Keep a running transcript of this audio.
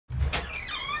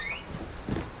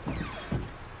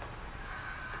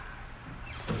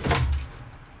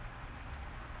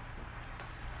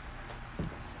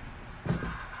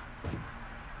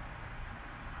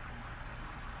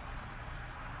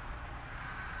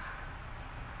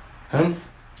Hun?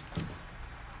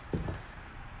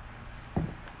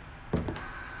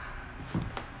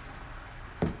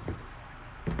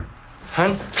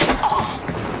 Hun?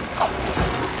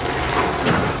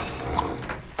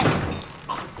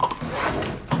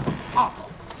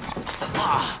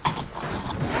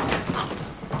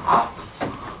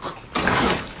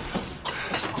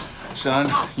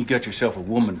 Son, you got yourself a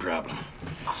woman problem.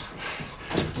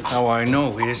 How I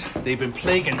know is they've been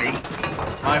plaguing me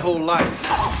my whole life.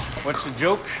 What's the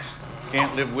joke?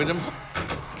 Can't live with them,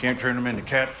 can't turn them into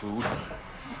cat food.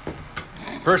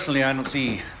 Personally, I don't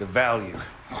see the value.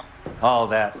 All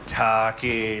that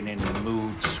talking and the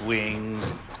mood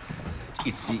swings.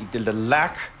 It's the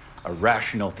lack of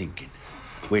rational thinking.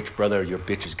 Which brother of your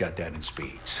bitch has got that in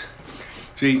spades?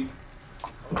 See,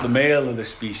 the male of the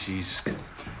species,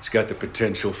 it's got the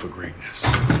potential for greatness.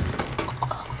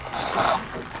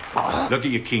 Look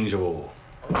at your kings of old.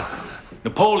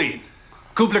 Napoleon,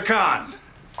 Kublai Khan,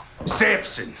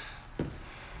 Samson.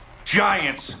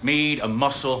 Giants made of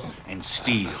muscle and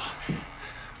steel.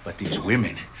 But these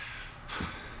women,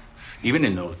 even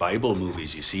in those Bible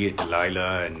movies, you see it,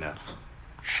 Delilah and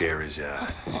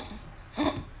Sherazade.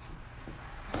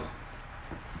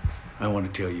 I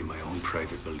want to tell you my own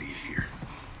private belief here.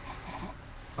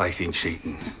 I think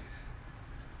Satan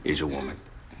is a woman.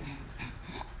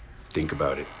 Think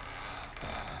about it.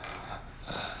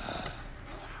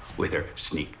 With her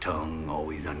sneak tongue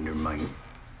always under mine.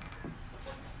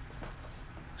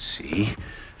 See?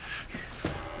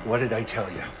 What did I tell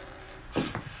you?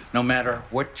 No matter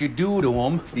what you do to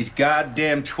them, these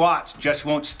goddamn twats just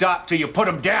won't stop till you put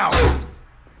them down.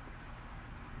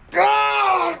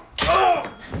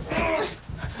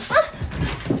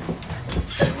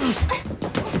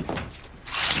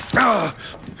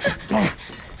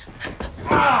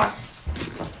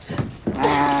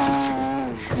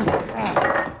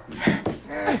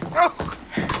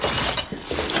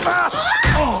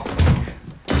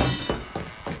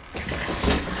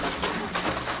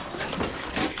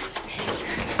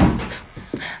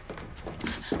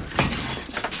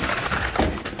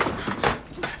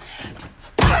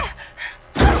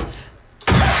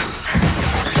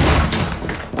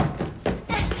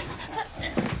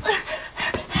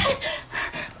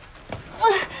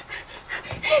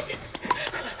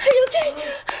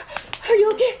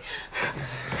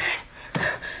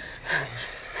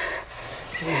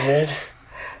 Is he dead?